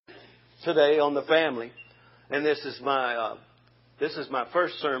today on the family. And this is my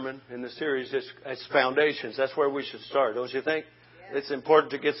first sermon in the series. It's foundations. That's where we should start, don't you think? Yes. It's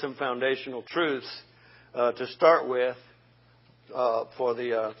important to get some foundational truths to start with for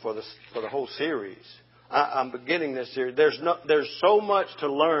the whole series. I'm beginning this series. There's so much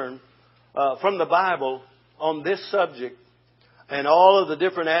to learn from the Bible on this subject and all of the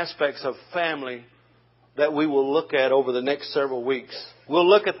different aspects of family that we will look at over the next several weeks. We'll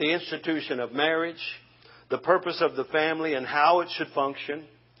look at the institution of marriage, the purpose of the family, and how it should function.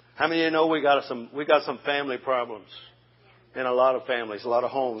 How many of you know we got some family problems in a lot of families? A lot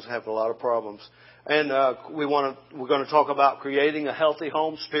of homes have a lot of problems, and we're going to talk about creating a healthy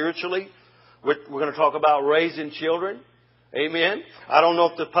home spiritually. We're going to talk about raising children. Amen. I don't know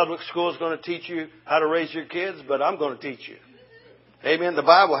if the public school is going to teach you how to raise your kids, but I'm going to teach you. Amen. The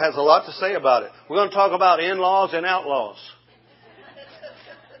Bible has a lot to say about it. We're going to talk about in-laws and outlaws,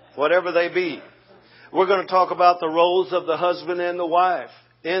 whatever they be. We're going to talk about the roles of the husband and the wife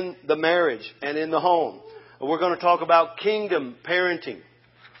in the marriage and in the home. We're going to talk about kingdom parenting,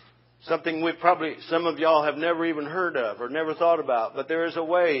 something some of y'all have never even heard of or never thought about. But there is a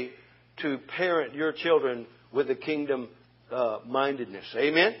way to parent your children with a kingdom mindedness.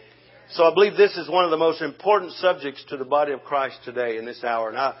 Amen. So I believe this is one of the most important subjects to the body of Christ today in this hour.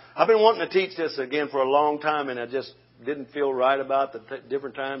 Now, I've been wanting to teach this again for a long time, and I just didn't feel right about the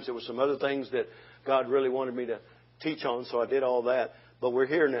different times. There were some other things that God really wanted me to teach on, so I did all that. But we're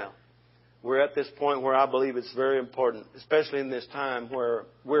here now. We're at this point where I believe it's very important, especially in this time where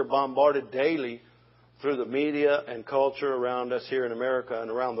we're bombarded daily through the media and culture around us here in America and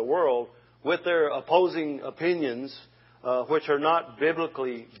around the world with their opposing opinions, which are not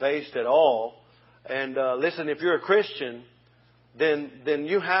biblically based at all. And listen, if you're a Christian, then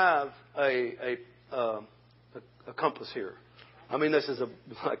you have a compass here. I mean, this is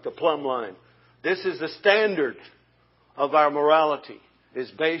like the plumb line. This is the standard of our morality, is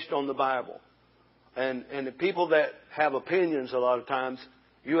based on the Bible. And the people that have opinions a lot of times,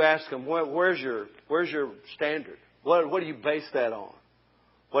 you ask them, where's your standard? What do you base that on?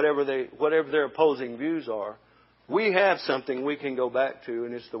 Whatever their opposing views are. We have something we can go back to,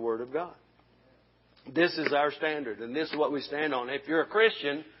 and it's the Word of God. This is our standard, and this is what we stand on. If you're a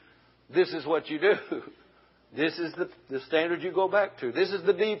Christian, this is what you do. This is the standard you go back to. This is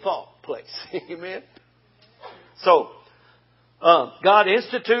the default place. Amen? So, God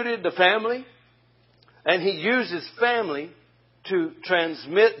instituted the family, and He uses family to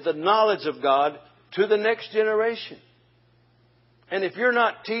transmit the knowledge of God to the next generation. And if you're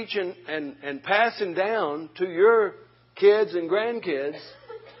not teaching and passing down to your kids and grandkids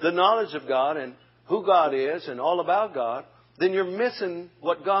the knowledge of God and who God is and all about God, then you're missing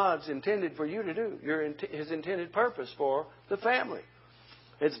what God's intended for you to do, His intended purpose for the family.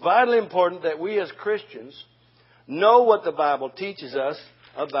 It's vitally important that we as Christians know what the Bible teaches us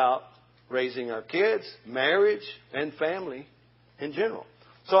about raising our kids, marriage, and family in general.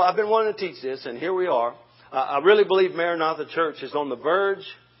 So I've been wanting to teach this, and here we are. I really believe Maranatha Church is on the verge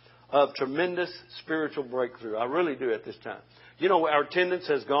of tremendous spiritual breakthrough. I really do at this time. You know, our attendance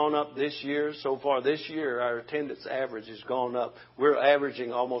has gone up this year. So far this year, our attendance average has gone up. We're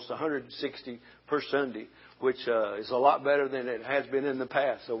averaging almost 160 per Sunday, which is a lot better than it has been in the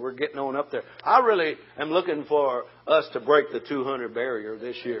past. So we're getting on up there. I really am looking for us to break the 200 barrier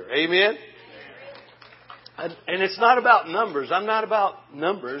this year. Amen? And it's not about numbers. I'm not about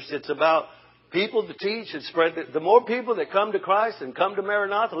numbers. It's about people to teach and spread. The more people that come to Christ and come to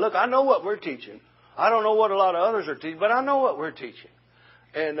Maranatha, look, I know what we're teaching. I don't know what a lot of others are teaching, but I know what we're teaching.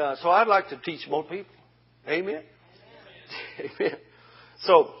 And so I'd like to teach more people. Amen? Amen.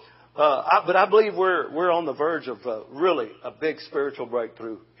 So, but I believe we're on the verge of really a big spiritual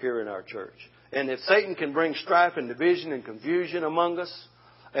breakthrough here in our church. And if Satan can bring strife and division and confusion among us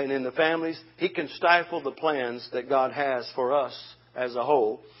and in the families, he can stifle the plans that God has for us as a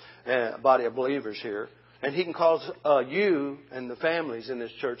whole. Body of believers here. And he can cause you and the families in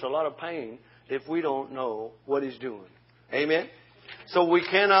this church a lot of pain if we don't know what He's doing. Amen? So we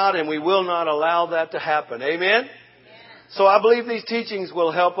cannot and we will not allow that to happen. Amen? So I believe these teachings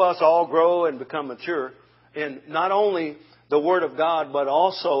will help us all grow and become mature in not only the Word of God, but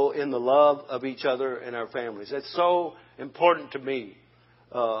also in the love of each other and our families. It's so important to me.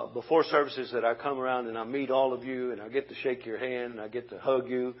 Before services that I come around and I meet all of you and I get to shake your hand and I get to hug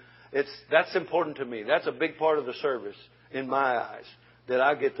you. That's important to me. That's a big part of the service in my eyes, that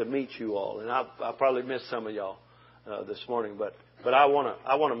I get to meet you all. And I probably missed some of y'all this morning, but I want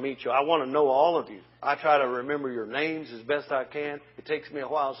to meet you. I want to know all of you. I try to remember your names as best I can. It takes me a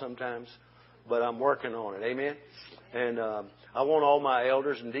while sometimes, but I'm working on it. Amen. And I want all my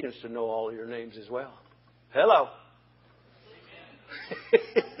elders and deacons to know all of your names as well. Hello.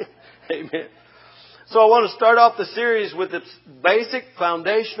 Amen. So I want to start off the series with the basic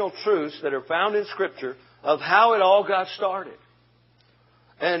foundational truths that are found in Scripture of how it all got started.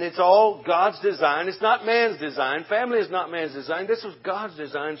 And it's all God's design. It's not man's design. Family is not man's design. This was God's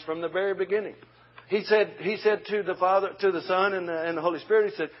design from the very beginning. He said to the Father, to the Son, and the Holy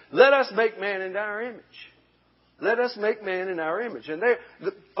Spirit, He said, let us make man in our image. Let us make man in our image. And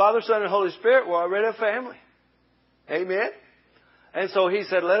the Father, Son, and Holy Spirit were already a family. Amen? And so He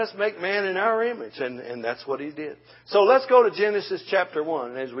said, let us make man in our image. And that's what He did. So let's go to Genesis chapter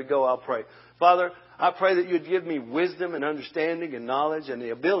 1. And as we go, I'll pray. Father, I pray that You'd give me wisdom and understanding and knowledge and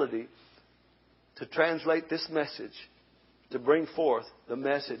the ability to translate this message, to bring forth the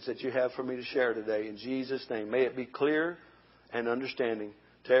message that You have for me to share today. In Jesus' name. May it be clear and understanding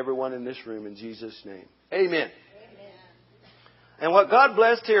to everyone in this room. In Jesus' name. Amen. And what God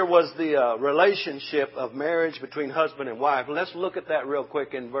blessed here was the relationship of marriage between husband and wife. And let's look at that real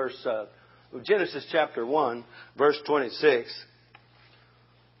quick in Genesis chapter 1, verse 26.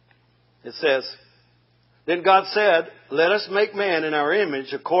 It says, then God said, let us make man in our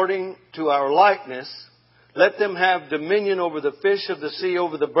image according to our likeness. Let them have dominion over the fish of the sea,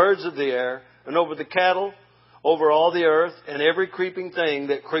 over the birds of the air, and over the cattle, over all the earth, and every creeping thing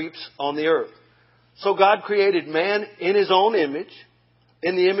that creeps on the earth. So God created man in His own image.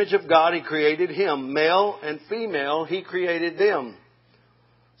 In the image of God, He created him. Male and female, He created them.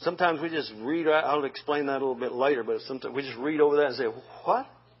 Sometimes we just read, I'll explain that a little bit later, but sometimes we just read over that and say, what?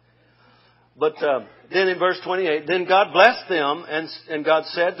 But then in verse 28, then God blessed them, and God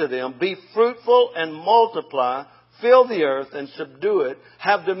said to them, be fruitful and multiply, fill the earth and subdue it,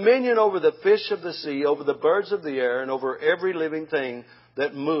 have dominion over the fish of the sea, over the birds of the air, and over every living thing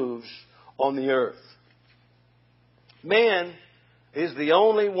that moves on the earth. Man is the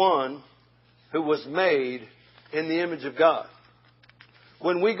only one who was made in the image of God.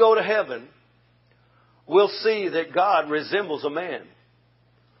 When we go to heaven, we'll see that God resembles a man.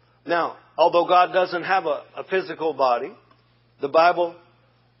 Now, although God doesn't have a physical body, the Bible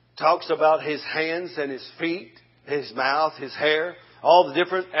talks about His hands and His feet, His mouth, His hair, all the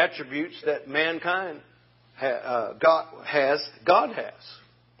different attributes that mankind God has.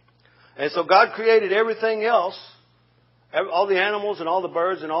 And so God created everything else, all the animals and all the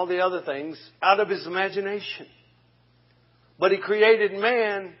birds and all the other things, out of His imagination. But He created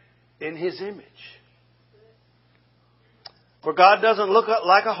man in His image. For God doesn't look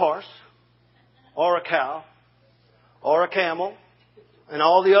like a horse or a cow or a camel and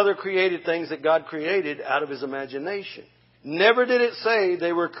all the other created things that God created out of His imagination. Never did it say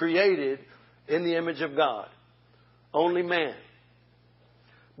they were created in the image of God. Only man.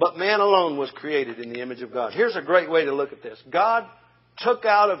 But man alone was created in the image of God. Here's a great way to look at this. God took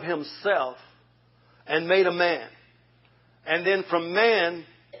out of Himself and made a man. And then from man,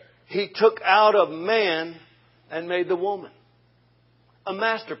 He took out of man and made the woman. A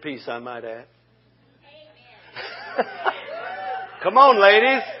masterpiece, I might add. Come on,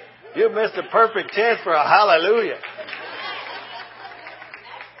 ladies. You missed a perfect chance for a hallelujah.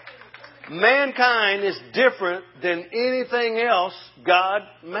 Mankind is different than anything else God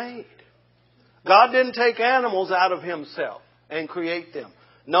made. God didn't take animals out of Himself and create them.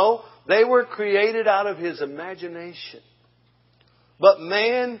 No, they were created out of His imagination. But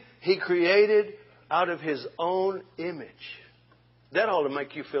man, He created out of His own image. That ought to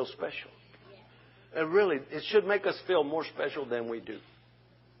make you feel special. And really, it should make us feel more special than we do.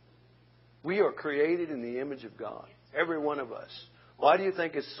 We are created in the image of God. Every one of us. Why do you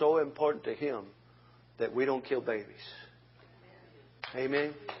think it's so important to Him that we don't kill babies?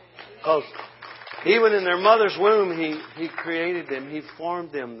 Amen? Because even in their mother's womb, He created them. He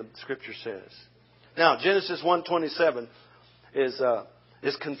formed them, the Scripture says. Now, Genesis 1:27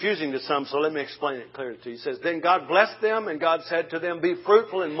 is confusing to some, so let me explain it clearly to you. He says, then God blessed them, and God said to them, be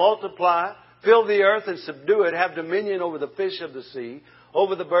fruitful and multiply, fill the earth and subdue it, have dominion over the fish of the sea,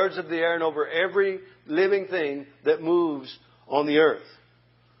 over the birds of the air, and over every living thing that moves on the earth.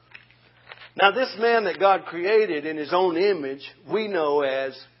 Now, this man that God created in His own image, we know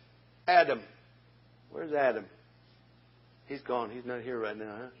as Adam. Where's Adam? He's gone. He's not here right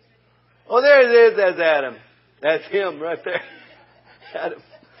now, huh? Oh, there it is. That's Adam. That's him right there. Adam.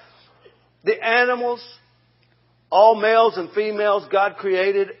 The animals, all males and females, God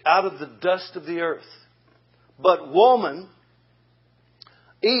created out of the dust of the earth. But woman,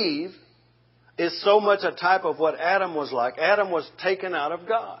 Eve, is so much a type of what Adam was like. Adam was taken out of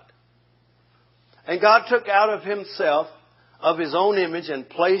God. And God took out of Himself, of His own image, and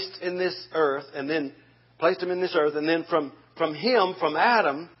placed in this earth, and then Placed him in this earth. And then from him, from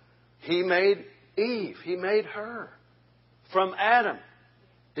Adam, He made Eve. He made her. From Adam.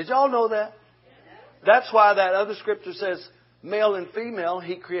 Did y'all know that? That's why that other scripture says, male and female,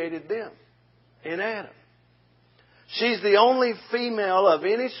 He created them in Adam. She's the only female of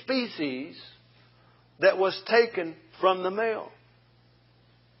any species that was taken from the male.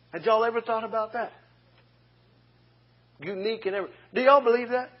 Had y'all ever thought about that? Unique and everything. Do y'all believe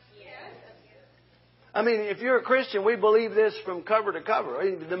that? Yes. I mean, if you're a Christian, we believe this from cover to cover. I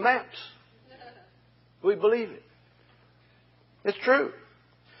mean, the maps. We believe it. It's true.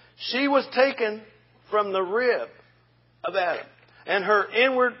 She was taken from the rib of Adam. And her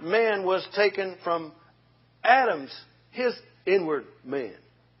inward man was taken from his inward man.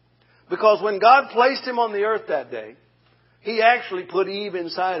 Because when God placed him on the earth that day, He actually put Eve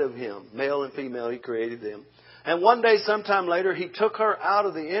inside of him. Male and female, He created them. And one day, sometime later, He took her out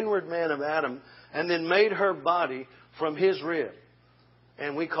of the inward man of Adam and then made her body from his rib.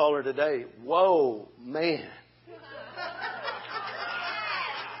 And we call her today, whoa, man.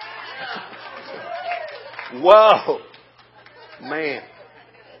 Whoa, man.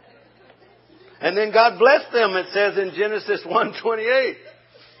 And then God blessed them, it says in Genesis 1:28.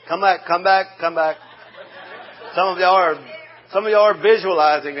 Come back. Some of y'all are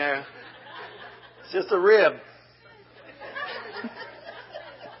visualizing there. It's just a rib.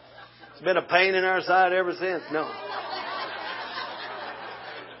 It's been a pain in our side ever since. No.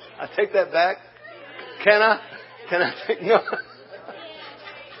 I take that back. Can I take no?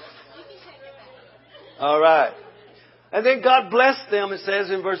 All right. And then God blessed them, it says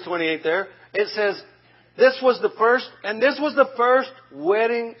in verse 28 there. It says, this was the first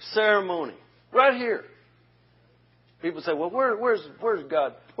wedding ceremony. Right here. People say, well, where's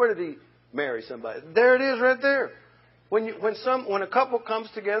God? Where did He marry somebody? There it is right there. When a couple comes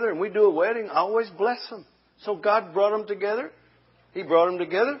together and we do a wedding, I always bless them. So God brought them together. He brought them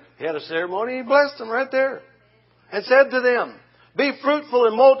together. He had a ceremony. He blessed them right there. And said to them, be fruitful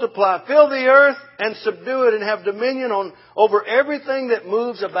and multiply. Fill the earth and subdue it and have dominion over everything that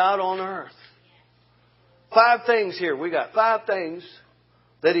moves about on earth. 5 things here. We got 5 things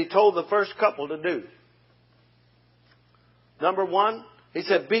that He told the first couple to do. Number 1, He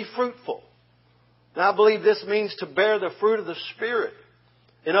said, be fruitful. Now I believe this means to bear the fruit of the Spirit.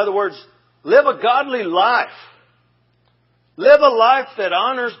 In other words, live a godly life. Live a life that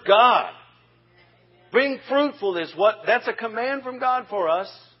honors God. Being fruitful is that's a command from God for us.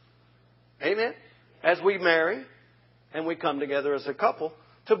 Amen. As we marry and we come together as a couple,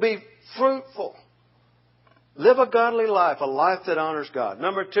 to be fruitful. Live a godly life, a life that honors God.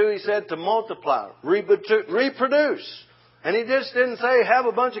 Number 2, He said to multiply, reproduce. And He just didn't say have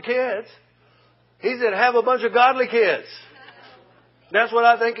a bunch of kids. He said have a bunch of godly kids. That's what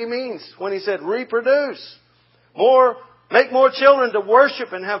I think He means when He said reproduce. Make more children to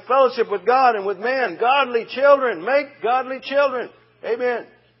worship and have fellowship with God and with man. Godly children. Make godly children. Amen.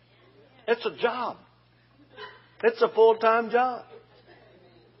 It's a job. It's a full-time job.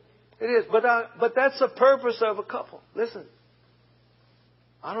 It is. But that's the purpose of a couple. Listen.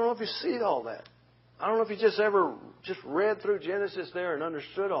 I don't know if you see all that. I don't know if you just ever read through Genesis there and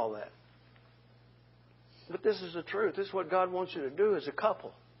understood all that. But this is the truth. This is what God wants you to do as a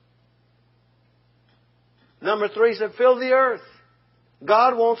couple. Number 3, He said, fill the earth.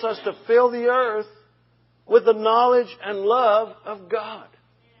 God wants us to fill the earth with the knowledge and love of God.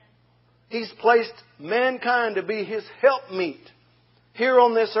 He's placed mankind to be His helpmeet here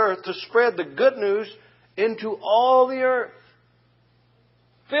on this earth to spread the good news into all the earth.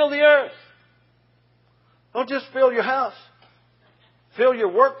 Fill the earth. Don't just fill your house. Fill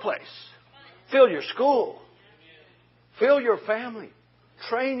your workplace. Fill your school. Fill your family.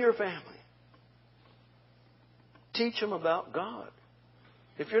 Train your family. Teach them about God.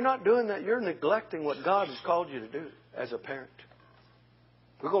 If you're not doing that, you're neglecting what God has called you to do as a parent.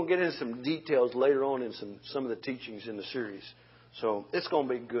 We're going to get into some details later on in some of the teachings in the series. So it's going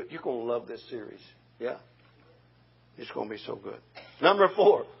to be good. You're going to love this series. Yeah. It's going to be so good. Number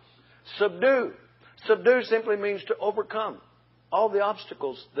 4, subdue. Subdue simply means to overcome all the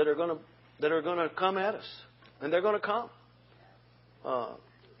obstacles that are going to come at us. And they're going to come.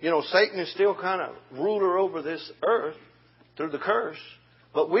 Satan is still kind of ruler over this earth through the curse.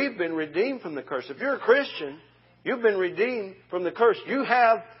 But we've been redeemed from the curse. If you're a Christian, you've been redeemed from the curse. You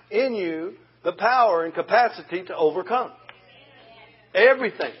have in you the power and capacity to overcome.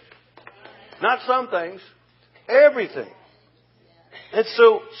 Everything. Not some things. Everything. And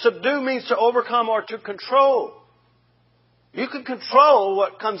so subdue means to overcome or to control. You can control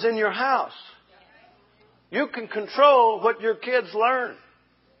what comes in your house. You can control what your kids learn.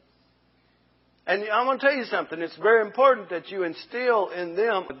 And I'm going to tell you something. It's very important that you instill in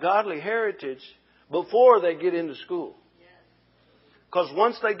them a godly heritage before they get into school. Because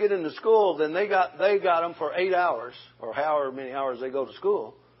once they get into school, then they got them for 8 hours or however many hours they go to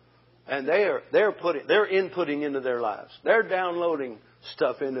school, and they're inputting into their lives. They're downloading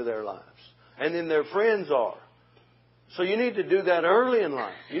stuff into their lives, and then their friends are. So you need to do that early in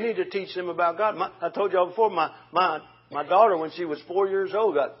life. You need to teach them about God. I told y'all before, my daughter, when she was 4 years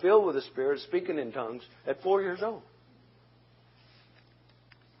old, got filled with the Spirit, speaking in tongues at 4 years old.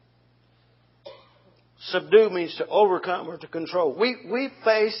 Subdue means to overcome or to control. We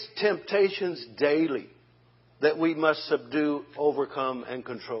face temptations daily that we must subdue, overcome, and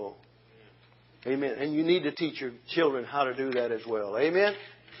control. Amen. And you need to teach your children how to do that as well. Amen.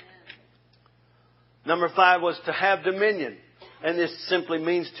 Number 5 was to have dominion. And this simply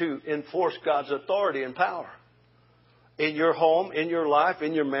means to enforce God's authority and power. In your home, in your life,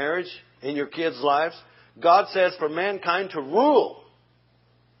 in your marriage, in your kids' lives. God says for mankind to rule.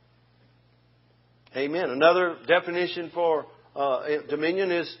 Amen. Another definition for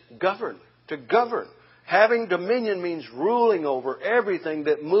dominion is govern. To govern. Having dominion means ruling over everything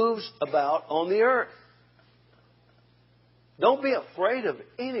that moves about on the earth. Don't be afraid of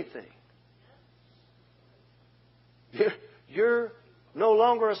anything. You're no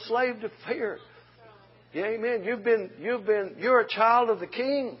longer a slave to fear. Yeah, amen. You're a child of the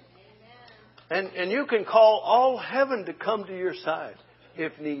King. And you can call all heaven to come to your side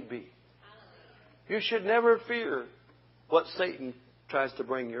if need be. You should never fear what Satan tries to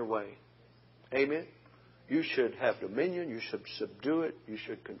bring your way. Amen. You should have dominion. You should subdue it. You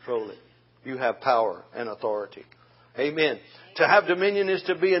should control it. You have power and authority. Amen. To have dominion is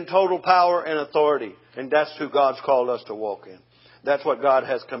to be in total power and authority. And that's who God's called us to walk in. That's what God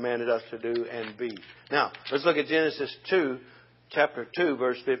has commanded us to do and be. Now, let's look at Genesis 2, chapter 2,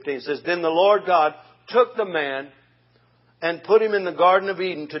 verse 15. It says, Then the Lord God took the man and put him in the Garden of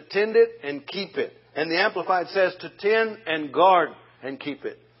Eden to tend it and keep it. And the Amplified says to tend and guard and keep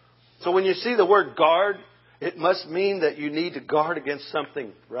it. So when you see the word guard, it must mean that you need to guard against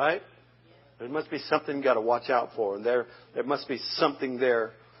something, right? There must be something you've got to watch out for. And there must be something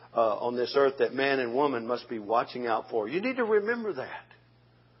there on this earth that man and woman must be watching out for. You need to remember that.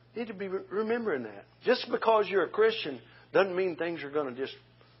 You need to be remembering that. Just because you're a Christian doesn't mean things are going to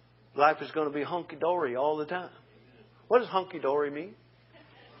life is going to be hunky-dory all the time. What does hunky-dory mean?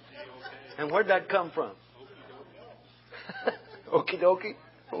 And where'd that come from? Okie-dokie?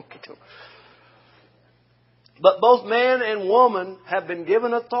 Okie-dokie. But both man and woman have been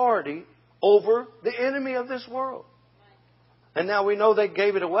given authority over the enemy of this world. And now we know they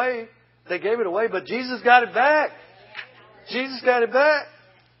gave it away. They gave it away, but Jesus got it back. Jesus got it back.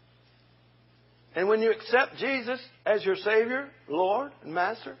 And when you accept Jesus as your Savior, Lord, and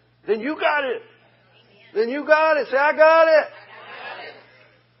Master, then you got it. Then you got it. Say, I got it.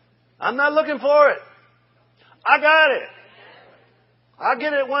 I'm not looking for it. I got it. I'll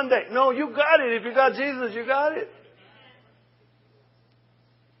get it one day. No, you got it. If you got Jesus, you got it.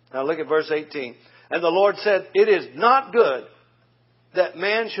 Now look at verse 18. And the Lord said, It is not good that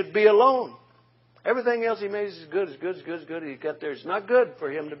man should be alone. Everything else He made is good, is good, is good, is good. He got there. It's not good for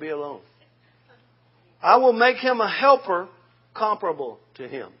him to be alone. I will make him a helper comparable to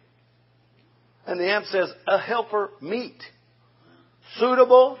him. And the Amp says, a helper meet.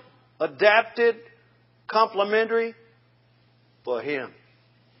 Suitable, adapted, complementary for him.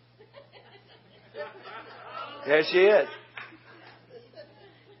 There she is.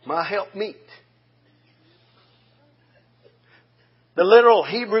 My helpmeet. The literal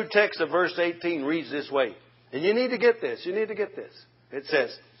Hebrew text of verse 18 reads this way. And you need to get this. You need to get this. It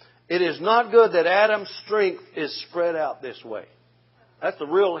says, It is not good that Adam's strength is spread out this way. That's the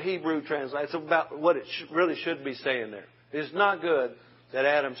real Hebrew translation. It's about what it really should be saying there. It is not good that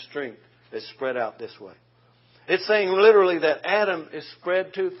Adam's strength is spread out this way. It's saying literally that Adam is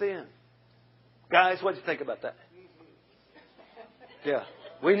spread too thin. Guys, what do you think about that? Yeah.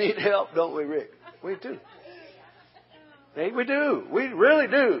 We need help, don't we, Rick? We do. Hey, we do. We really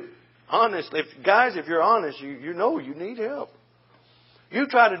do. Honestly, guys, if you're honest, you know you need help. You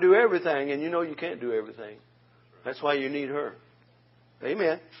try to do everything and you know you can't do everything. That's why you need her.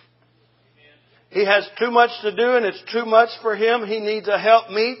 Amen. He has too much to do and it's too much for him. He needs a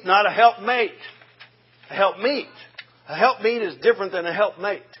helpmeet, not a helpmate. A helpmeet. A helpmeet is different than a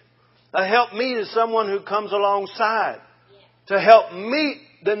helpmate. A helpmeet is someone who comes alongside to help meet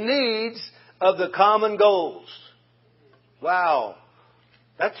the needs of the common goals. Wow.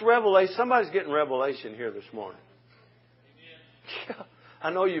 That's revelation. Somebody's getting revelation here this morning. Yeah,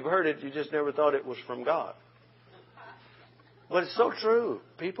 I know you've heard it. You just never thought it was from God. But it's so true,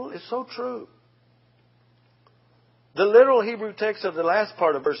 people. It's so true. The literal Hebrew text of the last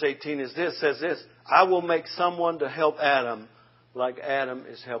part of verse 18 says this, I will make someone to help Adam like Adam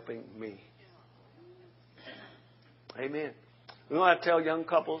is helping me. Amen. You know what I tell young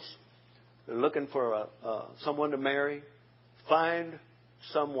couples? They're looking for someone to marry. Find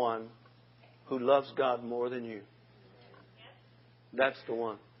someone who loves God more than you. That's the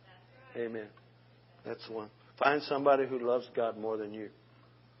one. Amen. That's the one. Find somebody who loves God more than you.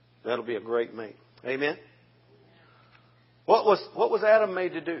 That'll be a great mate. Amen. What was Adam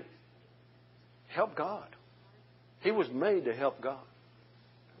made to do? Help God. He was made to help God.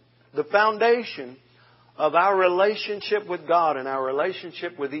 The foundation of our relationship with God and our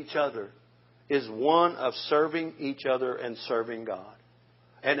relationship with each other is one of serving each other and serving God.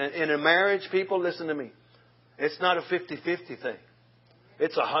 And in a marriage, people, listen to me. It's not a 50-50 thing.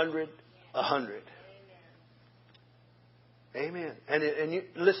 It's 100-100. Amen. And you,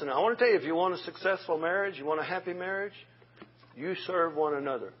 listen, I want to tell you, if you want a successful marriage, you want a happy marriage, you serve one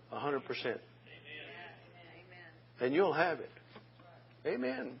another 100%. And you'll have it.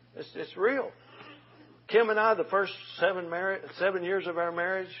 Amen. It's real. Kim and I, the first 7 years of our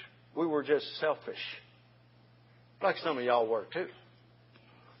marriage, we were just selfish. Like some of y'all were too.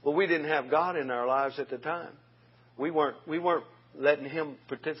 But we didn't have God in our lives at the time. We weren't letting Him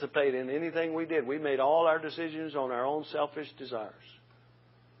participate in anything we did. We made all our decisions on our own selfish desires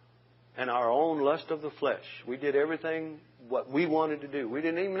and our own lust of the flesh. We did everything what we wanted to do. We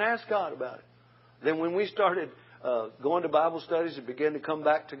didn't even ask God about it. Then when we started going to Bible studies and began to come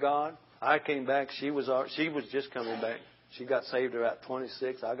back to God, I came back. She was just coming back. She got saved at about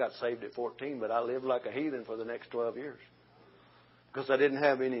 26. I got saved at 14, but I lived like a heathen for the next 12 years. Because I didn't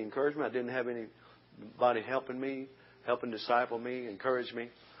have any encouragement. I didn't have anybody helping me, helping disciple me, encourage me.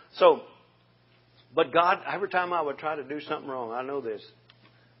 So, but God, every time I would try to do something wrong, I know this.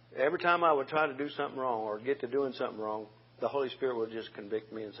 Every time I would try to do something wrong or get to doing something wrong, the Holy Spirit would just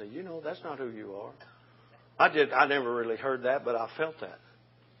convict me and say, you know, that's not who you are. I never really heard that, but I felt that.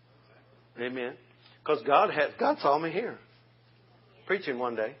 Amen. Because God saw me here preaching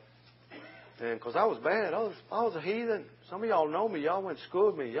one day. And because I was bad. I was a heathen. Some of y'all know me. Y'all went to school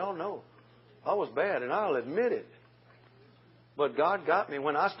with me. Y'all know. I was bad, and I'll admit it. But God got me.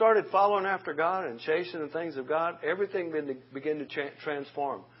 When I started following after God and chasing the things of God, everything began to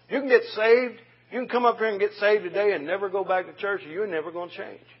transform. You can get saved. You can come up here and get saved today and never go back to church, or you're never going to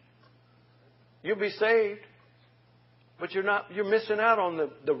change. You'll be saved, but you're missing out on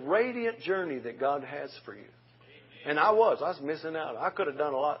the radiant journey that God has for you. And I was missing out. I could have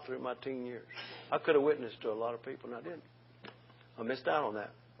done a lot through my teen years. I could have witnessed to a lot of people, and I didn't. I missed out on that.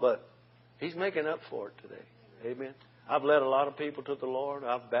 But He's making up for it today. Amen. I've led a lot of people to the Lord.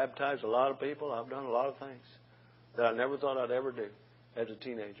 I've baptized a lot of people. I've done a lot of things that I never thought I'd ever do as a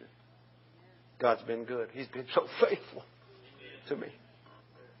teenager. God's been good. He's been so faithful to me.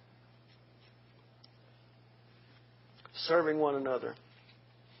 Serving one another.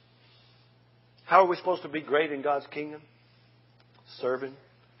 How are we supposed to be great in God's kingdom? Serving.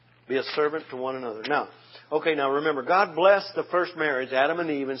 Be a servant to one another. Now remember, God blessed the first marriage, Adam and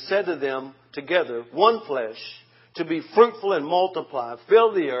Eve, and said to them together, one flesh, to be fruitful and multiply,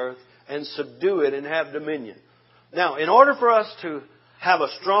 fill the earth and subdue it and have dominion. Now, in order for us to have a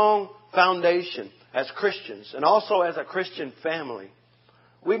strong foundation as Christians and also as a Christian family,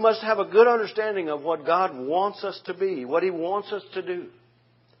 we must have a good understanding of what God wants us to be, what He wants us to do.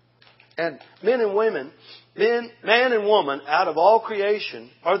 And men and women, man and woman, out of all creation,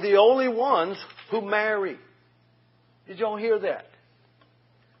 are the only ones who marry. Did y'all hear that?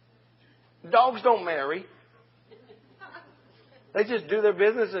 Dogs don't marry. They just do their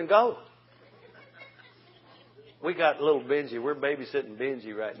business and go. We got little Benji. We're babysitting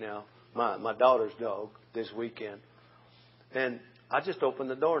Benji right now, my daughter's dog, this weekend. And I just open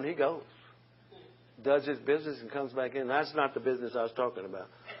the door and he goes. Does his business and comes back in. That's not the business I was talking about.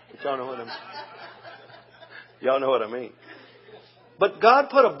 But y'all know what I mean. Y'all know what I mean. But God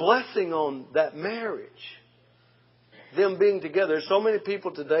put a blessing on that marriage. Them being together. There's so many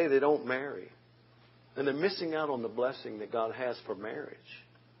people today that don't marry. And they're missing out on the blessing that God has for marriage.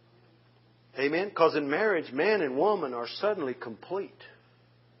 Amen? Because in marriage, man and woman are suddenly complete.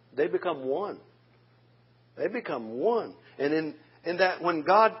 They become one. They become one. And in that when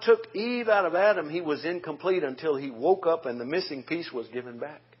God took Eve out of Adam, he was incomplete until he woke up and the missing piece was given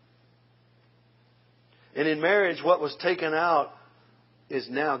back. And in marriage, what was taken out is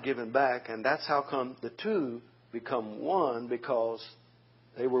now given back. And that's how come the two become one, because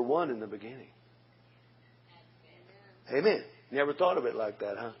they were one in the beginning. Amen. Never thought of it like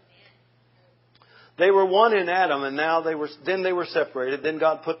that, huh? They were one in Adam, and now they were separated. Then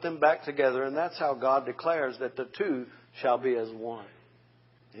God put them back together, and that's how God declares that the two shall be as one.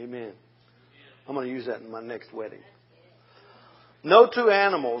 Amen. I'm going to use that in my next wedding. No two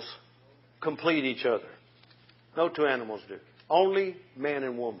animals complete each other. No two animals do. Only man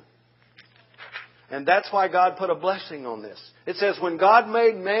and woman. And that's why God put a blessing on this. It says, when God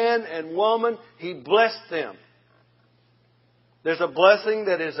made man and woman, He blessed them. There's a blessing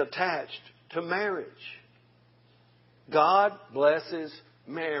that is attached to marriage. God blesses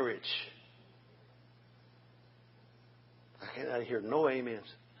marriage. I cannot hear no amens.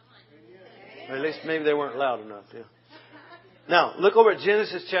 Or at least maybe they weren't loud enough. Yeah. Now, look over at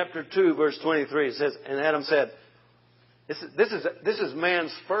Genesis chapter 2, verse 23. It says, and Adam said, this is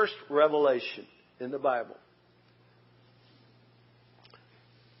man's first revelation in the Bible.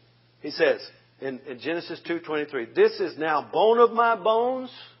 He says in Genesis 2:23, this is now bone of my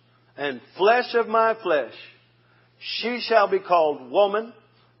bones and flesh of my flesh. She shall be called woman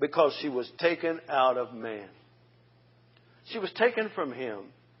because she was taken out of man. She was taken from him.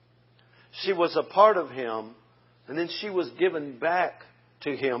 She was a part of him. And then she was given back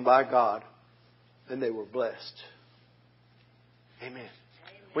to him by God. And they were blessed. Amen.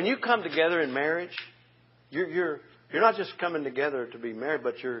 When you come together in marriage, you're not just coming together to be married,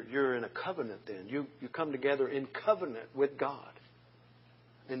 but you're in a covenant then. You come together in covenant with God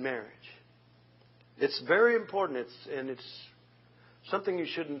in marriage. It's very important. It's something you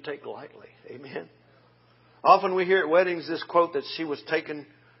shouldn't take lightly. Amen. Often we hear at weddings this quote that she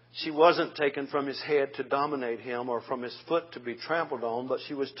wasn't taken from his head to dominate him or from his foot to be trampled on, but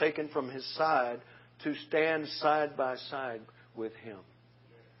she was taken from his side to stand side by side with him.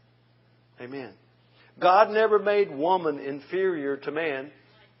 Amen. God never made woman inferior to man.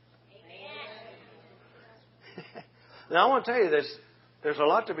 Now I want to tell you this. There's a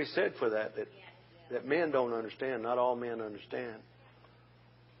lot to be said for that men don't understand. Not all men understand.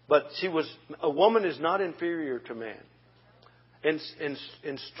 But a woman is not inferior to man. In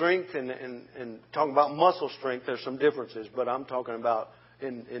strength and talking about muscle strength, there's some differences. But I'm talking about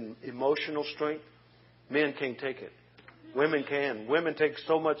in emotional strength. Men can't take it. Women can. Women take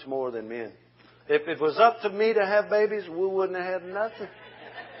so much more than men. If it was up to me to have babies, we wouldn't have had nothing.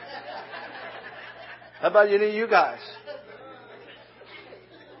 How about you guys?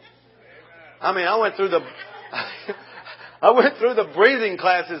 I mean, I went through the breathing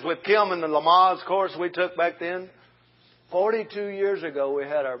classes with Kim and the Lamaze course we took back then. 42 years ago, we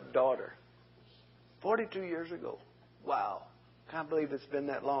had our daughter. 42 years ago. Wow. Can't believe it's been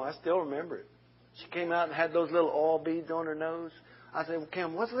that long. I still remember it. She came out and had those little oil beads on her nose. I said, well,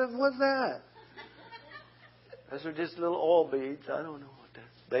 Kim, what's that? Those are just little oil beads. I don't know what that's.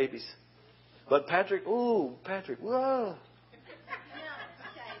 Babies. But Patrick, whoa.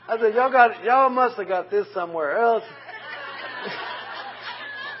 I said, y'all must have got this somewhere else.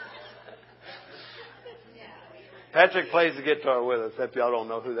 Patrick plays the guitar with us. If y'all don't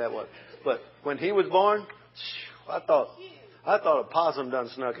know who that was. But when he was born, I thought a possum done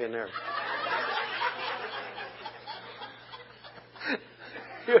snuck in there.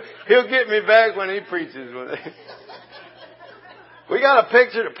 He'll get me back when he preaches. We got a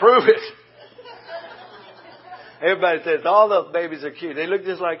picture to prove it. Everybody says all the babies are cute. They look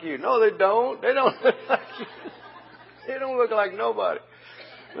just like you. No, they don't. They don't look like you. They don't look like nobody.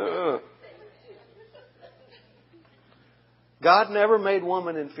 God never made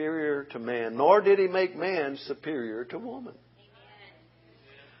woman inferior to man, nor did He make man superior to woman.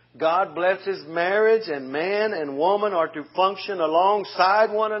 God blesses marriage, and man and woman are to function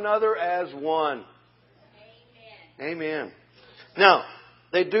alongside one another as one. Amen. Now,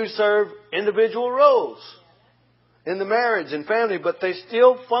 they do serve individual roles in the marriage and family, but they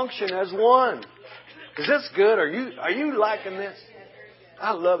still function as one. Is this good? Are you liking this?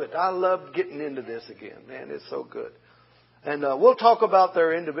 I love it. I love getting into this again. Man, it's so good. And we'll talk about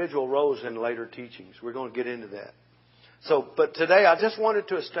their individual roles in later teachings. We're going to get into that. But today I just wanted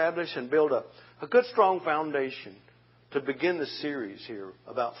to establish and build a good, strong foundation to begin the series here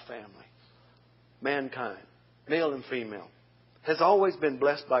about family. Mankind, male and female, has always been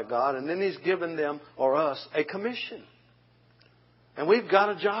blessed by God, and then He's given them, or us, a commission. And we've got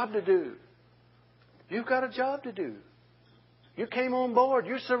a job to do. You've got a job to do. You came on board.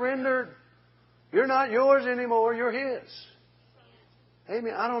 You surrendered. You're not yours anymore. You're His.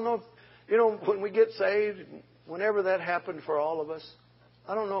 Amen. I don't know if, when we get saved, whenever that happened for all of us,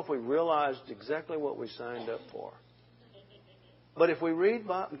 I don't know if we realized exactly what we signed up for. But if we read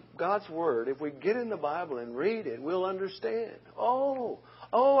God's Word, if we get in the Bible and read it, we'll understand. Oh,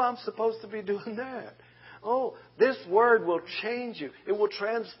 I'm supposed to be doing that. Oh, this Word will change you. It will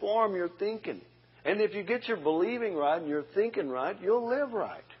transform your thinking. And if you get your believing right and your thinking right, you'll live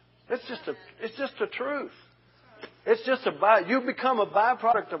right. It's just a truth. It's just you become a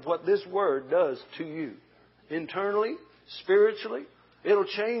byproduct of what this Word does to you. Internally, spiritually. It'll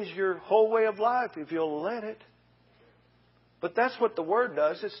change your whole way of life if you'll let it. But that's what the Word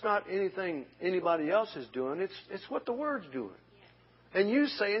does. It's not anything anybody else is doing. It's what the Word's doing. And you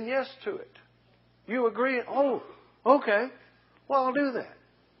saying yes to it. You agree, oh, okay, well, I'll do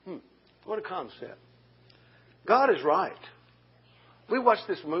that. What a concept. God is right. We watched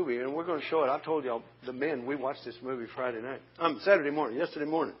this movie, and we're going to show it. I told y'all, the men, we watched this movie yesterday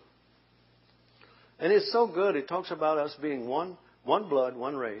morning. And it's so good. It talks about us being one blood,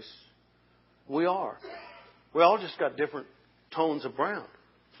 one race. We are. We all just got different tones of brown.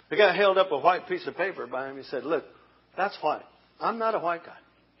 The guy held up a white piece of paper by him. He said, look, that's white. I'm not a white guy.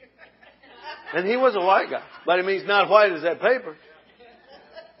 And he was a white guy. But I mean, he's not white as that paper.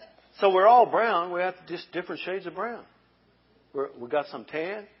 So we're all brown. We have just different shades of brown. We got some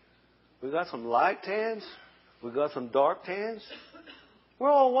tan. We got some light tans. We got some dark tans. We're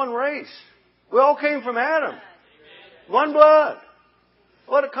all one race. We all came from Adam. One blood.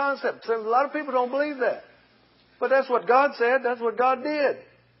 What a concept. So a lot of people don't believe that. But that's what God said. That's what God did.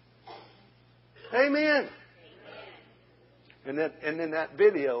 Amen. And then that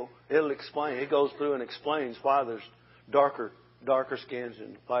video, it'll explain. It goes through and explains why there's darker skins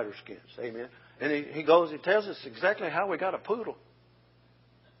and lighter skins. Amen. And he tells us exactly how we got a poodle.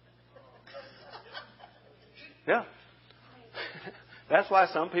 Yeah. That's why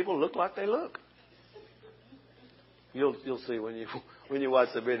some people look like they look. You'll see when you watch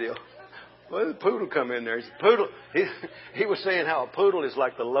the video. Well, the poodle come in there. He's a poodle. He was saying how a poodle is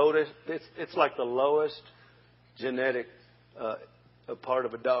like the lowest. It's like the lowest genetic a part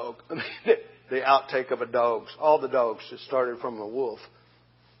of a dog. I mean, the outtake of a dog. All the dogs just started from a wolf.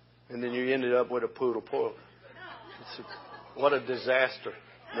 And then you ended up with a poodle. What a disaster.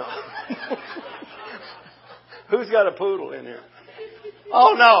 No. Who's got a poodle in here?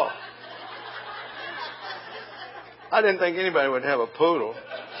 Oh, no. I didn't think anybody would have a poodle.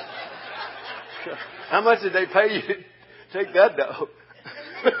 How much did they pay you to take that dog?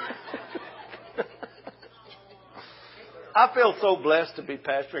 I feel so blessed to be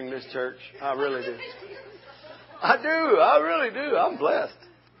pastoring this church. I really do. I do. I really do. I'm blessed.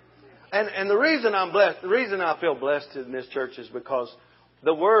 And the reason I'm blessed, the reason I feel blessed in this church is because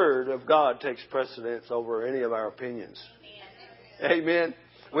the Word of God takes precedence over any of our opinions. Amen.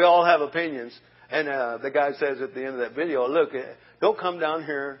 We all have opinions. And the guy says at the end of that video, look, don't come down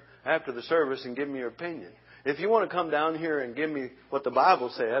here after the service and give me your opinion. If you want to come down here and give me what the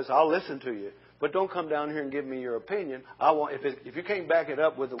Bible says, I'll listen to you. But don't come down here and give me your opinion. If you can't back it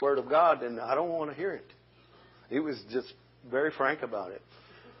up with the Word of God, then I don't want to hear it. He was just very frank about it.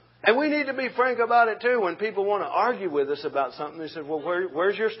 And we need to be frank about it too. When people want to argue with us about something, they say, well,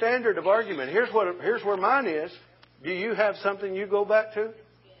 where's your standard of argument? Here's where mine is. Do you have something you go back to?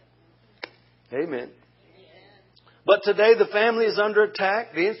 Amen. But today the family is under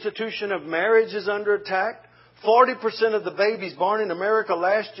attack. The institution of marriage is under attack. 40% of the babies born in America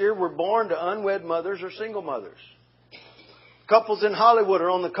last year were born to unwed mothers or single mothers. Couples in Hollywood are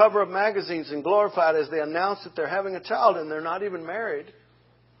on the cover of magazines and glorified as they announce that they're having a child and they're not even married.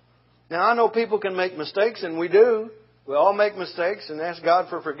 Now, I know people can make mistakes, and we do. We all make mistakes and ask God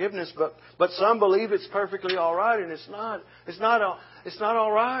for forgiveness, but some believe it's perfectly all right, and it's not. It's not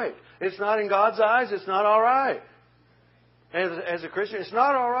all right. It's not in God's eyes. It's not all right. As a Christian, it's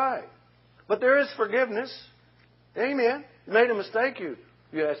not all right. But there is forgiveness. Amen. You made a mistake, you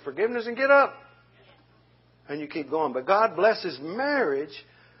ask forgiveness and get up. And you keep going. But God blesses marriage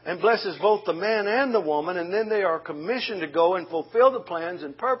and blesses both the man and the woman, and then they are commissioned to go and fulfill the plans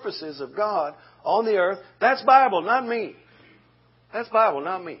and purposes of God on the earth. That's Bible, not me. That's Bible,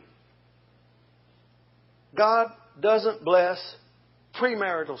 not me. God doesn't bless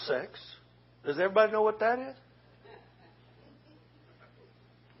premarital sex. Does everybody know what that is?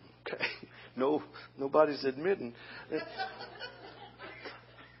 Okay. No, nobody's admitting.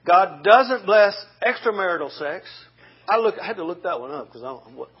 God doesn't bless extramarital sex. I had to look that one up because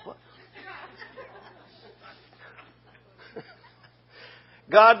what?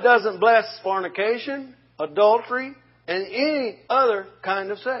 God doesn't bless fornication, adultery, and any other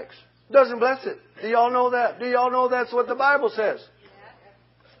kind of sex. Doesn't bless it. Do y'all know that? Do y'all know that's what the Bible says?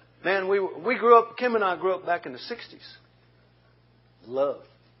 Man, we grew up. Kim and I grew up back in the 60s. Love.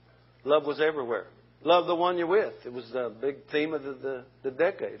 Love was everywhere. Love the one you're with. It was the big theme of the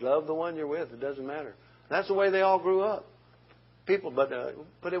decade. Love the one you're with. It doesn't matter. That's the way they all grew up. People, but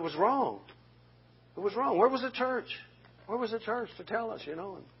it was wrong. It was wrong. Where was the church? Where was the church to tell us, It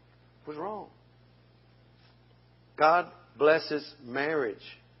was wrong. God blesses marriage.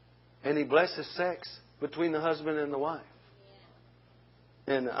 And He blesses sex between the husband and the wife.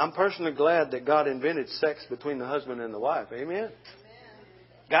 And I'm personally glad that God invented sex between the husband and the wife. Amen?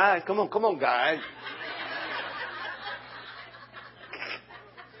 Guys, come on, guys.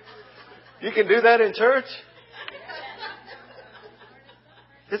 You can do that in church.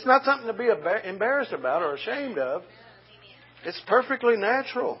 It's not something to be embarrassed about or ashamed of. It's perfectly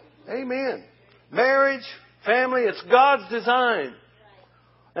natural. Amen. Marriage, family, it's God's design.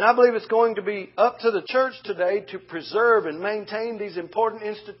 And I believe it's going to be up to the church today to preserve and maintain these important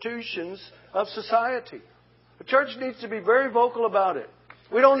institutions of society. The church needs to be very vocal about it.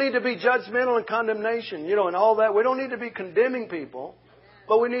 We don't need to be judgmental and condemnation, and all that. We don't need to be condemning people,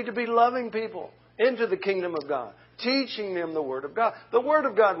 but we need to be loving people into the kingdom of God, teaching them the Word of God. The Word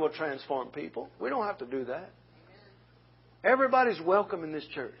of God will transform people. We don't have to do that. Everybody's welcome in this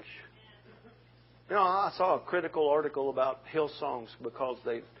church. I saw a critical article about Hillsongs because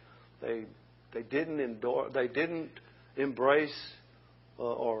they didn't embrace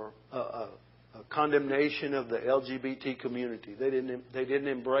or a condemnation of the LGBT community. They didn't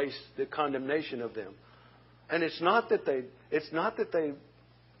embrace the condemnation of them. And it's not that they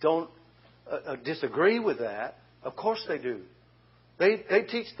don't disagree with that. Of course they do. They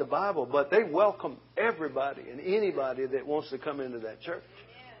teach the Bible, but they welcome everybody and anybody that wants to come into that church.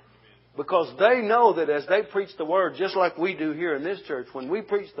 Because they know that as they preach the Word, just like we do here in this church, when we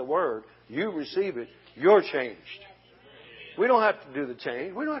preach the Word, you receive it, you're changed. We don't have to do the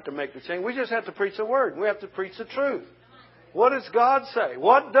change. We don't have to make the change. We just have to preach the Word. We have to preach the truth. What does God say?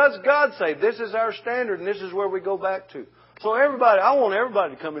 What does God say? This is our standard, and this is where we go back to. So I want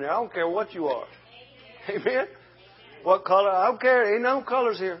everybody to come in here. I don't care what you are. Amen? What color? I don't care. There ain't no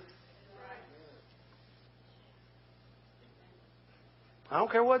colors here. I don't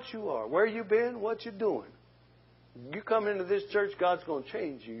care what you are, where you've been, what you're doing. You come into this church, God's going to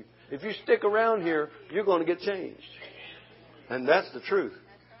change you. If you stick around here, you're going to get changed. And that's the truth,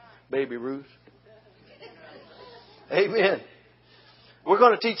 baby Ruth. Amen. We're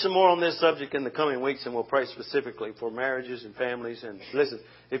going to teach some more on this subject in the coming weeks, and we'll pray specifically for marriages and families. And listen,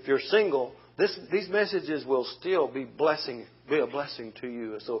 if you're single, these messages will still be a blessing to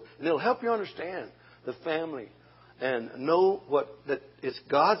you. So it'll help you understand the family. And know that it's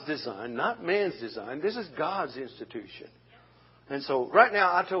God's design, not man's design. This is God's institution. And so right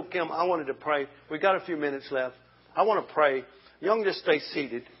now I told Kim I wanted to pray. We've got a few minutes left. I want to pray. You just stay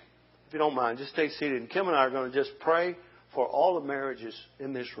seated. If you don't mind, just stay seated. And Kim and I are going to just pray for all the marriages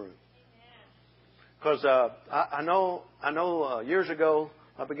in this room. Because I know years ago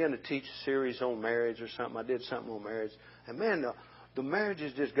I began to teach a series on marriage or something. I did something on marriage. And man, the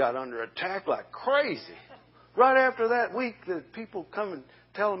marriages just got under attack like crazy. Right after that week, the people come and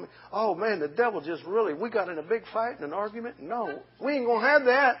telling me, oh, man, the devil just we got in a big fight and an argument. No, we ain't going to have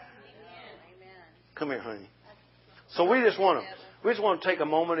that. Amen. Come here, honey. So we just want to take a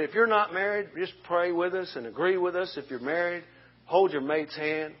moment. If you're not married, just pray with us and agree with us. If you're married, hold your mate's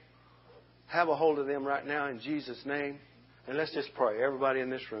hand. Have a hold of them right now in Jesus' name. And let's just pray. Everybody in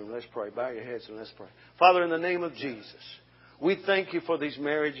this room, let's pray. Bow your heads and let's pray. Father, in the name of Jesus, we thank you for these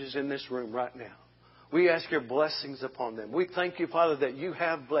marriages in this room right now. We ask your blessings upon them. We thank you, Father, that you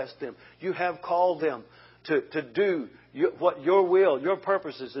have blessed them. You have called them to do what your will, your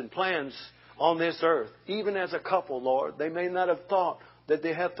purposes and plans on this earth. Even as a couple, Lord, they may not have thought that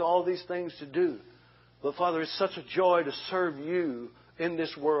they have all these things to do. But, Father, it's such a joy to serve you in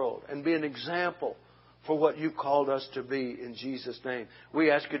this world and be an example for what you called us to be in Jesus' name. We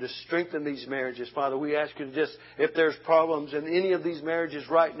ask you to strengthen these marriages, Father. We ask you to if there's problems in any of these marriages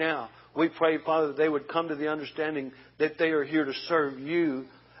right now, we pray, Father, that they would come to the understanding that they are here to serve you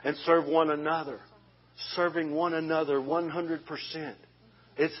and serve one another. Serving one another 100%.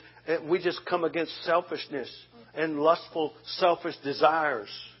 We just come against selfishness and lustful, selfish desires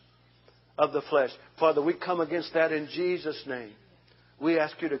of the flesh. Father, we come against that in Jesus' name. We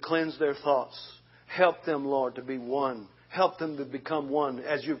ask you to cleanse their thoughts. Help them, Lord, to be one. Help them to become one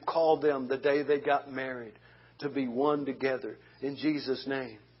as you've called them the day they got married, to be one together. In Jesus'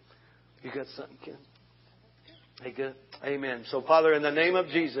 name. You got something, Ken? Hey, good. Amen. So, Father, in the name of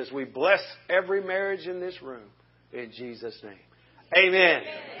Jesus, we bless every marriage in this room. In Jesus' name. Amen.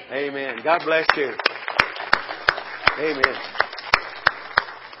 Amen. God bless you. Amen.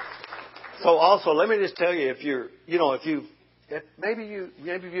 So, also, let me just tell you, if maybe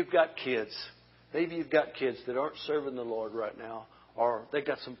you've got kids. Maybe you've got kids that aren't serving the Lord right now, or they've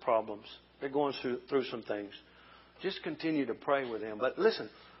got some problems. They're going through some things. Just continue to pray with them. But listen,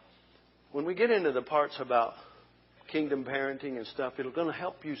 when we get into the parts about kingdom parenting and stuff, it's going to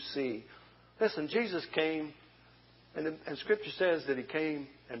help you see. Listen, Jesus came And Scripture says that He came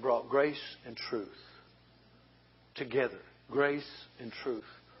and brought grace and truth together. Grace and truth.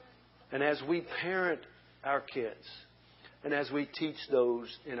 And as we parent our kids, and as we teach those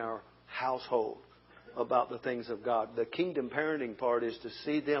in our household about the things of God, the kingdom parenting part is to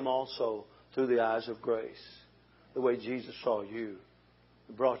see them also through the eyes of grace. The way Jesus saw you,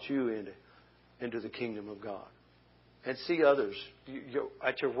 brought you into the kingdom of God. And see others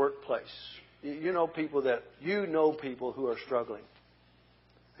at your workplace. You know people who are struggling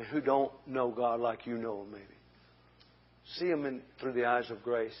and who don't know God like you know Him maybe. See them through the eyes of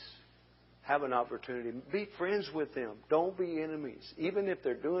grace. Have an opportunity. Be friends with them. Don't be enemies. Even if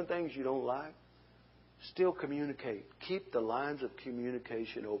they're doing things you don't like, still communicate. Keep the lines of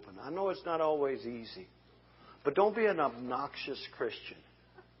communication open. I know it's not always easy, but don't be an obnoxious Christian.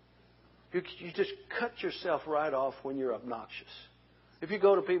 You just cut yourself right off when you're obnoxious. If you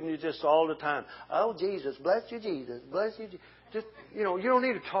go to people and you just all the time, oh, Jesus, bless you, Jesus, bless you. Just, you don't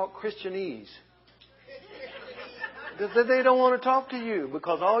need to talk Christianese. They don't want to talk to you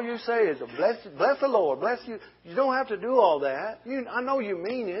because all you say is, bless the Lord, bless you. You don't have to do all that. I know you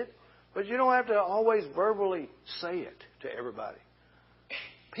mean it, but you don't have to always verbally say it to everybody.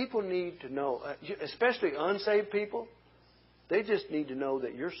 People need to know, especially unsaved people, they just need to know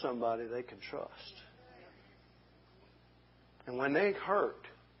that you're somebody they can trust. And when they hurt,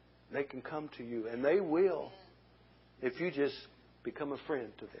 they can come to you. And they will if you just become a friend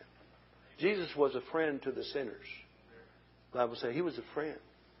to them. Jesus was a friend to the sinners. The Bible says He was a friend.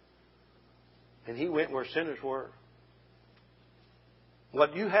 And He went where sinners were.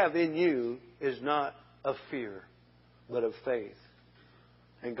 What you have in you is not of fear, but of faith.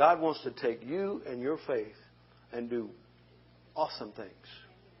 And God wants to take you and your faith and do awesome things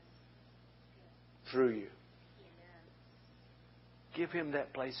through you. Give Him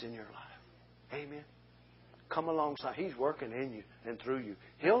that place in your life. Amen. Come alongside. He's working in you and through you.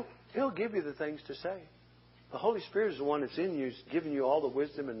 He'll give you the things to say. The Holy Spirit is the one that's in you, giving you all the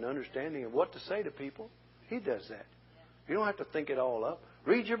wisdom and understanding of what to say to people. He does that. You don't have to think it all up.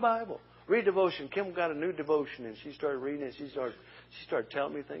 Read your Bible. Read devotion. Kim got a new devotion, and she started reading it. She started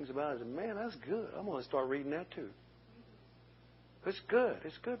telling me things about it. I said, man, that's good. I'm going to start reading that too. It's good.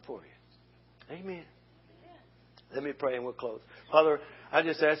 It's good for you. Amen. Let me pray and we'll close. Father, I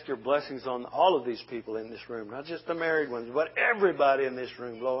just ask your blessings on all of these people in this room. Not just the married ones, but everybody in this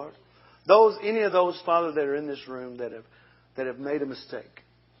room, Lord. Any of those, Father, that are in this room that have made a mistake.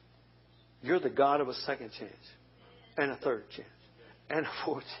 You're the God of a second chance and a third chance and a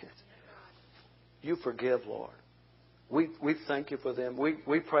fourth chance. You forgive, Lord. We thank you for them.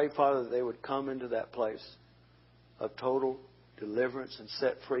 We pray, Father, that they would come into that place of total deliverance and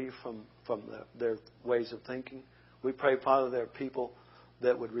set free from their ways of thinking. We pray, Father, there are people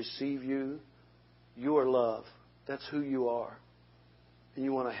that would receive you. You are love. That's who you are. And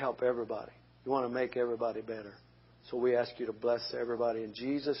you want to help everybody. You want to make everybody better. So we ask you to bless everybody in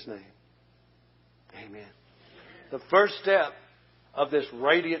Jesus' name. Amen. The first step of this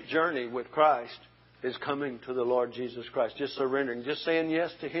radiant journey with Christ is coming to the Lord Jesus Christ. Just surrendering. Just saying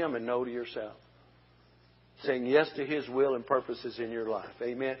yes to Him and no to yourself. Saying yes to His will and purposes in your life.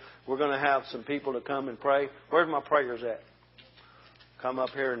 Amen. We're going to have some people to come and pray. Where's my prayers at? Come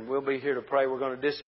up here and we'll be here to pray. We're going to